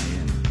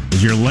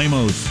 Because you're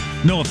lamos.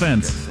 No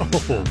offense.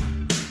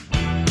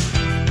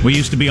 We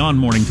used to be on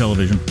morning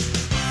television.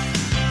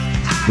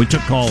 We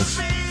took calls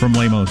from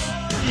lamos.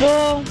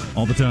 Whoa.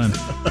 All the time.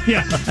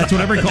 Yeah, that's what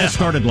every call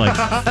started like.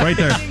 Right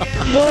there.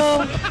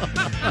 Whoa.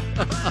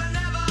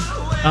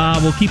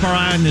 We'll keep our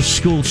eye on this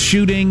school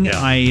shooting.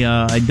 Yeah.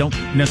 I don't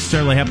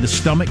necessarily have the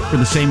stomach for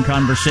the same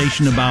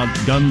conversation about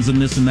guns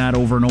and this and that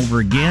over and over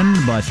again,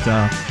 but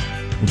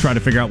we'll try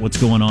to figure out what's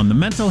going on. The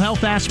mental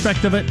health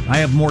aspect of it, I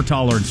have more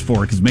tolerance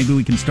for, because maybe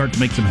we can start to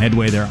make some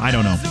headway there. I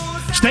don't know.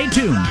 Stay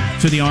tuned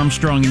to the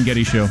Armstrong and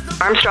Getty Show.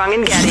 Armstrong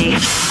and Getty.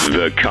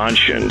 The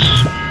conscience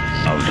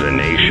of the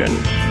nation.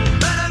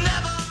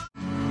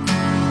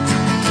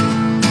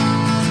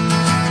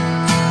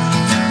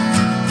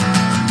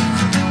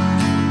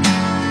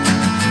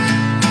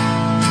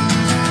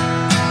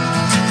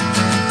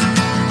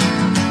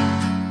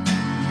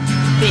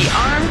 The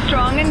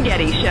Armstrong and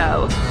Getty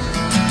Show.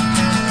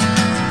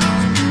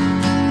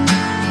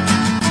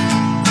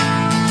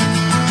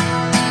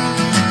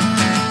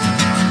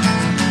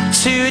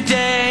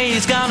 Today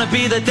is gonna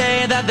be the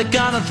day that they're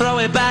gonna throw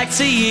it back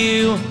to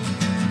you.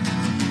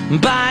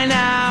 By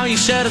now you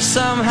should have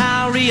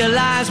somehow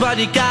realized what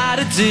you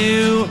gotta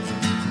do.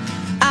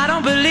 I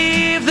don't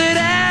believe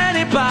that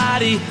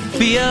anybody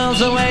feels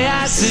the way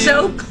I do.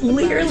 So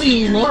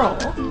clearly Laurel.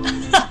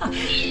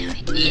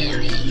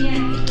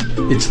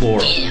 It's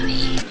Laurel.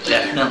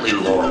 Definitely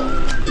Laurel.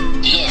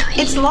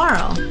 It's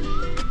Laurel.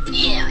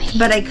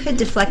 But I could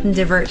deflect and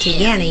divert to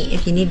Yanny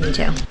if you need me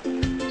to.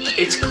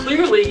 It's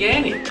clearly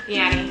Yanny.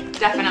 Yanny.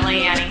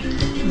 Definitely Yanny.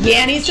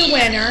 Yanny's a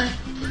winner.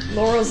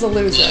 Laurel's a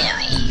loser.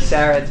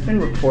 Sarah, it's been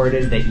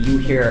reported that you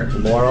hear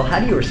Laurel. How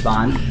do you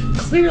respond?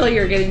 Clearly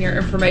you're getting your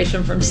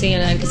information from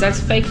CNN because that's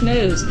fake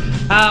news.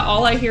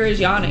 All I hear is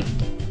Yanni.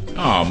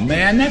 Oh,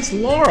 man, that's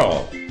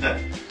Laurel.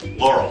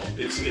 Laurel.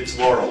 It's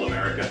Laurel,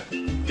 America.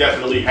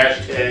 Definitely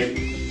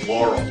hashtag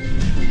Laurel.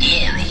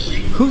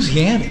 Who's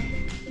Yanni?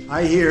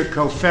 I hear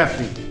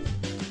Kofefi.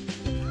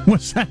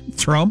 Was that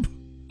Trump?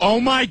 Oh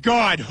my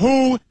God,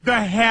 who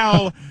the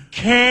hell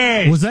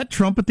cares? Was that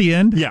Trump at the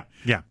end? Yeah.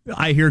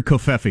 I hear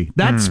Kofefi.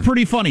 That's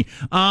pretty funny.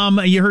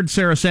 You heard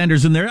Sarah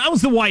Sanders in there. That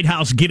was the White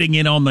House getting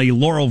in on the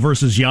Laurel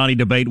versus Yanni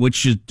debate,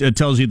 which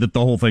tells you that the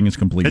whole thing is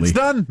completely... It's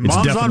done.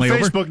 Mom's on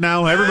Facebook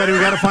now. Everybody, we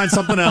got to find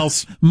something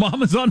else.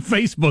 Mom is on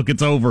Facebook.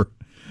 It's over.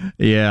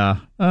 Yeah.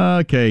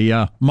 Okay,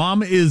 yeah.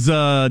 Mom is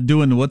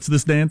doing, what's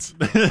this dance?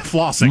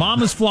 Flossing.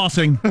 Mom is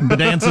flossing. The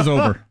dance is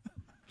over.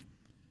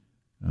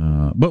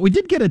 But we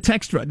did get a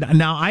text.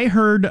 Now, I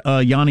heard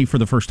Yanni for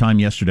the first time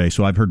yesterday,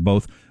 so I've heard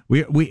both.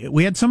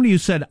 We had somebody who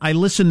said, I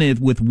listened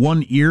with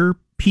one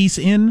earpiece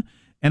in,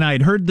 and I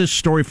had heard this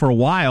story for a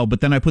while, but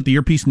then I put the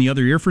earpiece in the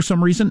other ear for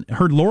some reason.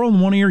 Heard Laurel in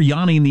one ear,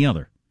 Yanni in the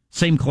other.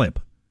 Same clip.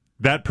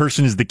 That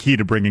person is the key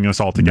to bringing us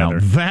all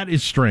together. Now, that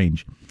is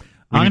strange.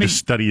 We need to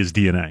study his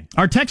DNA.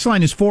 Our text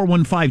line is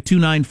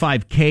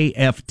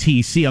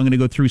 415-295-KFTC. I'm going to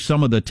go through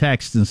some of the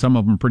texts, and some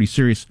of them are pretty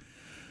serious,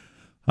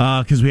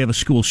 because we have a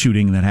school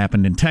shooting that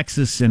happened in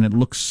Texas, and it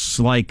looks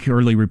like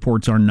early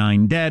reports are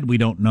 9 dead. We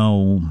don't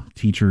know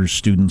teachers,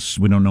 students.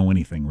 We don't know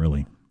anything,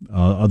 really,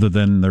 other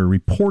than they're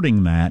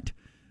reporting that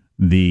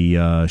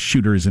the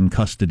shooter is in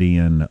custody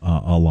and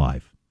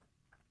alive.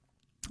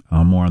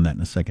 More on that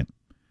in a second.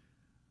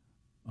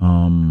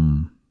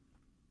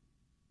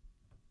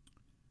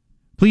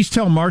 Please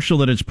tell Marshall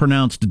that it's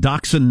pronounced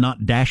Dachshund,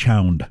 not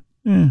Dashhound.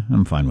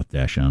 I'm fine with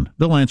Dashhound.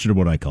 They'll answer to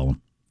what I call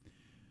them.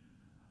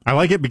 I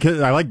like it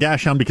because I like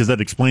Dashhound because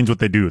that explains what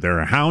they do. They're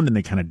a hound and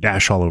they kind of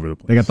dash all over the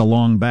place. They got the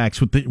long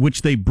backs,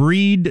 which they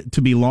breed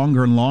to be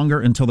longer and longer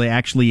until they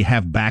actually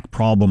have back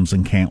problems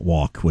and can't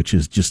walk, which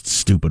is just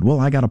stupid. Well,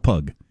 I got a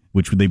pug,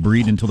 which they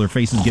breed until their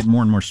faces get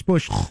more and more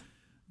spushed,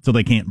 so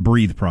they can't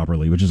breathe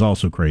properly, which is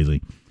also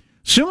crazy.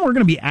 Soon we're going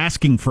to be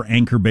asking for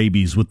anchor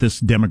babies with this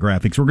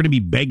demographics. We're going to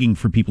be begging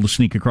for people to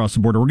sneak across the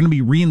border. We're going to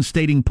be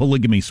reinstating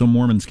polygamy so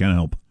Mormons can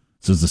help,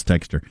 says this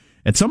texter.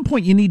 At some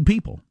point, you need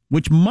people,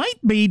 which might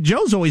be,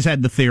 Joe's always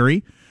had the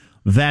theory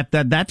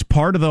that's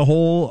part of the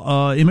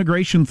whole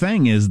immigration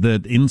thing, is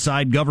that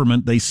inside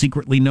government, they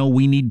secretly know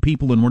we need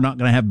people and we're not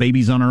going to have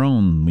babies on our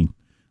own.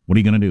 What are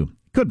you going to do?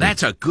 Could be.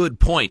 That's a good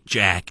point,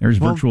 Jack. There's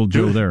virtual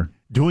Joe there.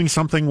 Doing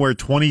something where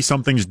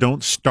 20-somethings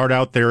don't start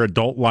out their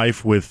adult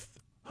life with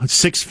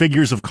 6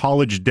 figures of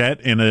college debt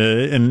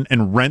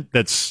and rent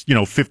that's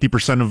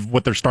 50% of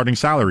what their starting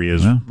salary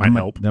is might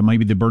help. That might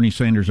be the Bernie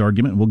Sanders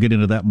argument. We'll get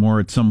into that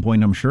more at some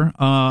point, I'm sure.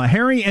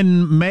 Harry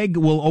and Meg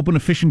will open a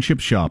fish and chip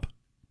shop.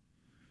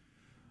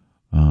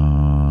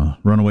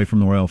 Run away from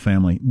the royal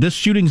family. This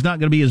shooting's not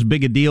going to be as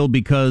big a deal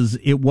because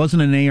it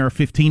wasn't an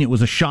AR-15, it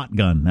was a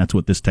shotgun. That's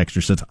what this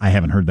texter says. I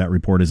haven't heard that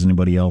report. Has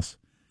anybody else?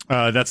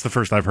 That's the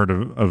first I've heard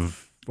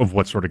of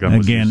what sort of gun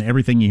was Again, used.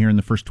 Everything you hear in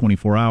the first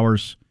 24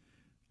 hours,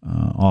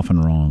 often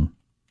wrong.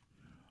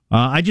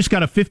 I just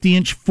got a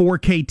 50-inch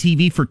 4K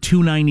TV for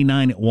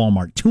 $299 at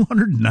Walmart.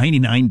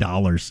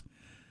 $299.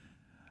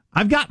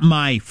 I've got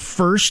my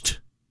first...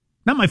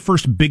 Not my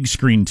first big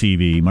screen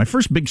TV. My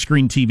first big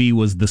screen TV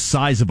was the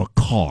size of a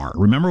car.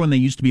 Remember when they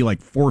used to be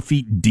like 4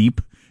 feet deep?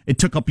 It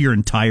took up your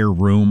entire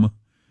room.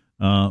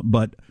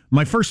 But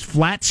my first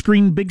flat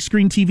screen, big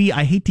screen TV,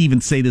 I hate to even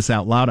say this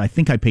out loud, I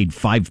think I paid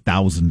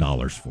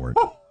 $5,000 for it.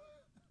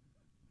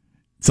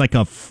 It's like a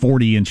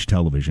 40-inch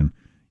television.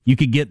 You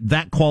could get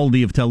that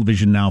quality of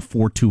television now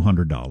for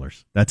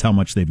 $200. That's how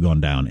much they've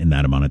gone down in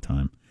that amount of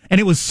time. And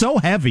it was so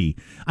heavy,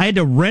 I had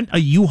to rent a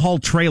U-Haul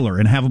trailer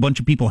and have a bunch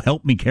of people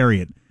help me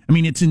carry it. I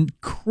mean, it's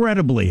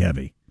incredibly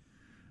heavy.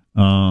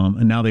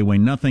 And now they weigh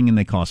nothing and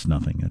they cost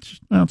nothing.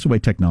 That's the way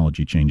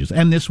technology changes.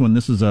 And this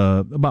is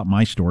about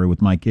my story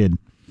with my kid.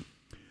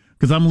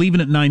 Because I'm leaving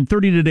at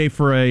 9:30 today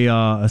for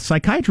a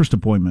psychiatrist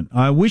appointment.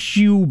 I wish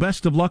you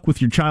best of luck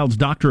with your child's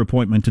doctor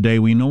appointment today.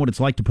 We know what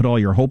it's like to put all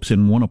your hopes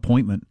in one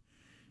appointment.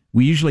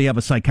 We usually have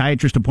a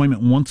psychiatrist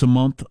appointment once a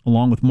month,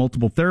 along with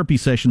multiple therapy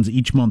sessions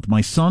each month.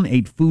 My son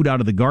ate food out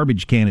of the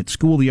garbage can at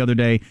school the other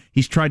day.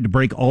 He's tried to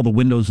break all the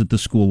windows at the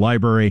school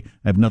library.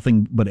 I have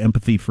nothing but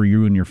empathy for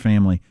you and your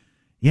family.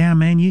 Yeah,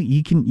 man,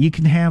 you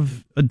can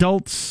have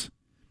adults,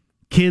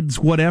 kids,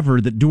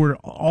 whatever, that do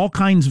all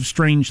kinds of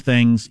strange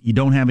things. You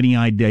don't have any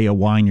idea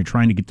why, and you're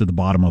trying to get to the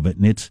bottom of it.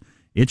 And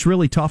it's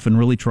really tough and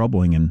really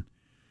troubling. And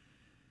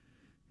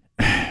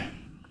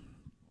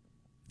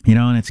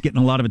and it's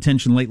getting a lot of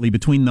attention lately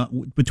between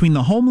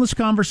the homeless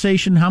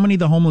conversation. How many of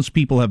the homeless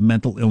people have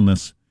mental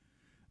illness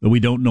that we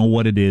don't know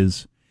what it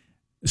is?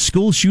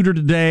 School shooter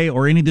today,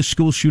 or any of the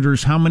school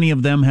shooters, how many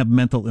of them have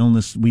mental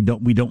illness? We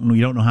don't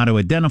know how to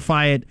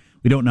identify it.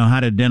 We don't know how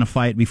to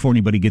identify it before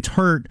anybody gets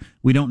hurt.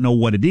 We don't know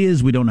what it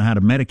is. We don't know how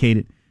to medicate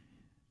it.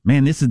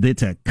 Man, it's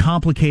a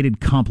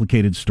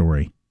complicated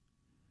story.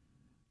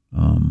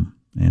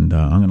 And I'm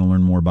going to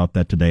learn more about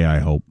that today, I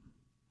hope.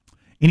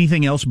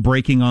 Anything else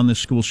breaking on this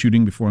school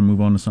shooting before I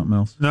move on to something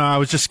else? No, I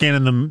was just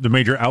scanning the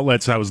major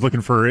outlets. I was looking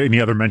for any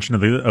other mention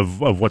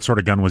of what sort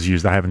of gun was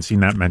used. I haven't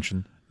seen that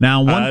mentioned.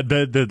 Now,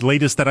 the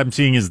latest that I'm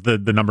seeing is the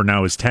number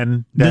now is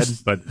 10 dead,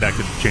 but that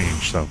could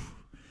change. So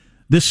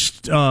this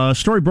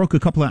story broke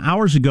a couple of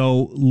hours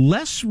ago.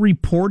 Less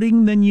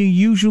reporting than you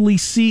usually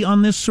see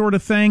on this sort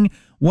of thing.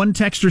 One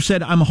texter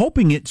said, "I'm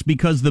hoping it's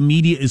because the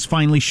media is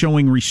finally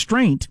showing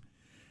restraint.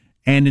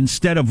 And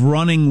instead of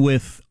running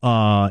with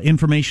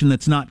information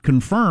that's not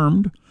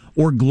confirmed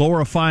or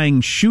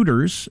glorifying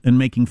shooters and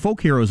making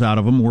folk heroes out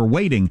of them, we're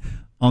waiting."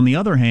 On the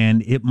other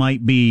hand, it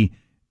might be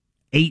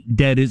 8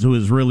 dead as it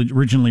was really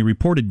originally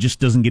reported,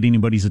 just doesn't get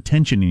anybody's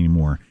attention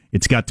anymore.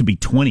 It's got to be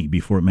 20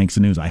 before it makes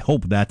the news. I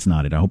hope that's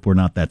not it. I hope we're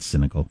not that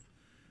cynical.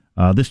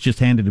 This just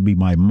handed to me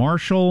by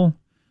Marshall.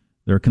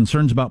 There are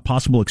concerns about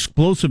possible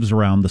explosives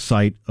around the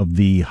site of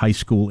the high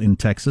school in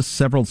Texas.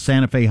 Several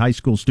Santa Fe high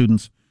school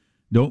students.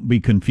 Don't be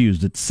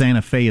confused. It's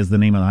Santa Fe is the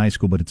name of the high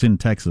school, but it's in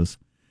Texas.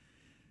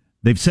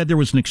 They've said there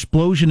was an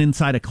explosion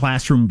inside a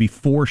classroom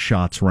before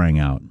shots rang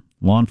out.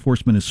 Law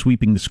enforcement is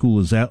sweeping the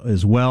school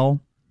as well.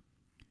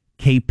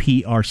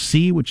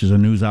 KPRC, which is a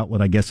news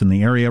outlet, I guess, in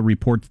the area,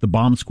 reports the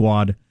bomb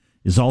squad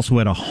is also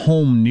at a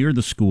home near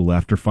the school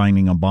after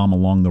finding a bomb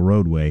along the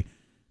roadway.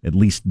 At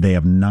least they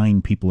have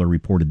 9 people are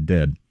reported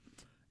dead.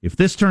 If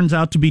this turns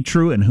out to be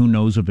true, and who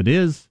knows if it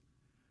is,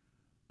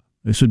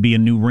 this would be a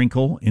new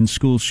wrinkle in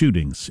school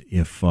shootings.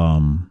 If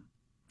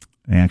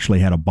they actually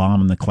had a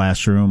bomb in the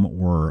classroom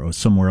or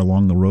somewhere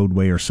along the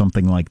roadway or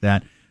something like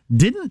that.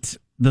 Didn't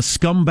the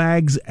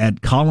scumbags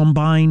at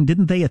Columbine,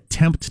 didn't they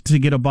attempt to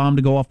get a bomb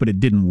to go off, but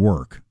it didn't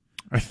work?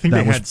 I think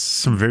they had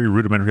some very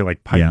rudimentary,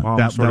 like, pipe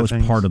bombs. That was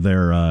part of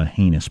their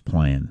heinous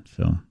plan.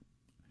 So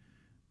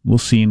we'll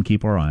see and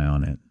keep our eye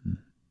on it.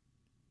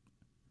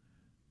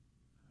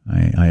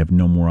 I have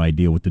no more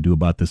idea what to do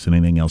about this than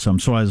anything else.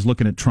 So I was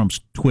looking at Trump's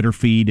Twitter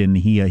feed, and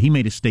he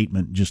made a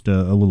statement just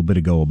a little bit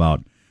ago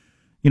about,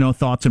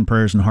 thoughts and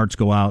prayers and hearts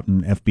go out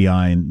and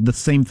FBI, and the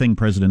same thing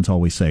presidents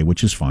always say,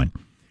 which is fine.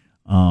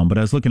 But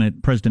I was looking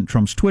at President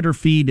Trump's Twitter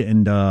feed,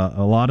 and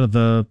a lot of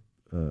the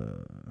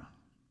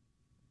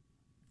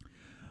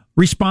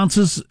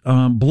responses,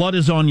 blood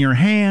is on your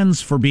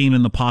hands for being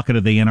in the pocket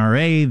of the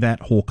NRA,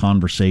 that whole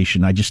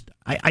conversation. I just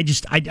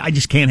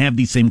can't have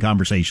these same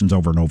conversations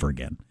over and over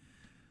again.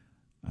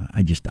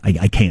 I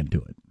can't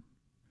do it.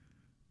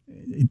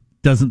 It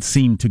doesn't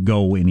seem to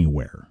go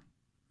anywhere.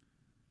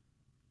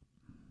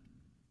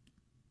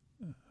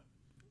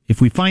 If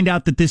we find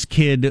out that this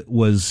kid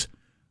was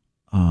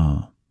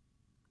known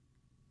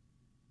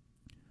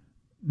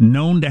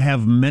to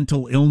have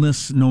mental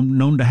illness,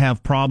 known to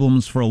have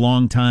problems for a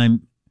long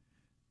time,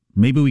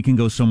 maybe we can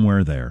go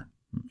somewhere there.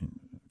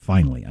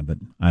 Finally, but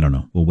I don't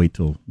know. We'll wait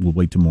till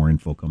more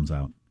info comes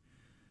out.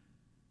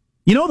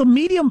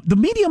 The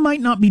media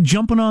might not be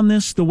jumping on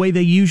this the way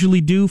they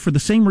usually do for the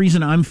same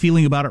reason I'm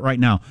feeling about it right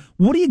now.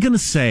 What are you going to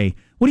say?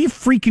 What are you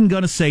freaking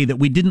going to say that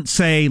we didn't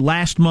say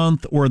last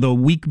month or the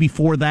week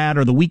before that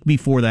or the week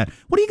before that?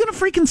 What are you going to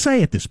freaking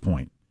say at this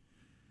point?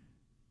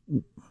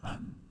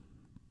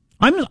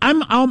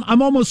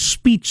 I'm almost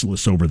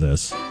speechless over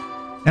this.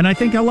 And I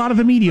think a lot of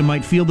the media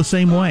might feel the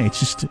same way. It's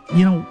just,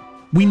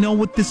 we know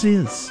what this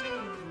is.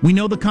 We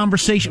know the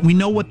conversation. We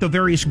know what the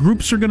various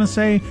groups are going to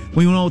say.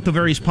 We know what the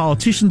various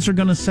politicians are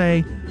going to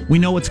say. We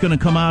know what's going to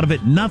come out of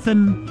it.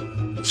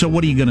 Nothing. So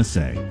what are you going to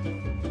say?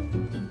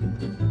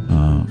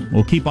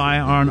 We'll keep our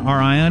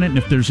eye on it. And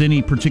if there's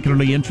any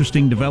particularly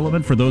interesting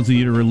development, for those of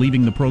you who are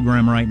leaving the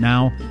program right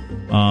now,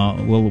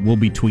 we'll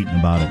be tweeting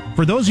about it.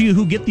 For those of you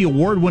who get the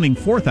award-winning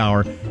 4th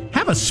hour,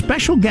 have a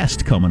special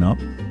guest coming up.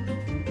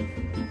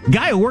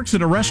 Guy who works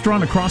at a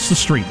restaurant across the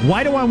street.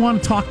 Why do I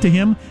want to talk to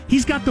him?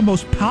 He's got the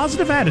most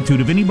positive attitude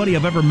of anybody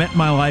I've ever met in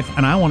my life,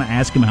 and I want to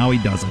ask him how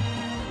he does it.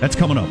 That's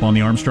coming up on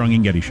the Armstrong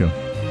and Getty Show.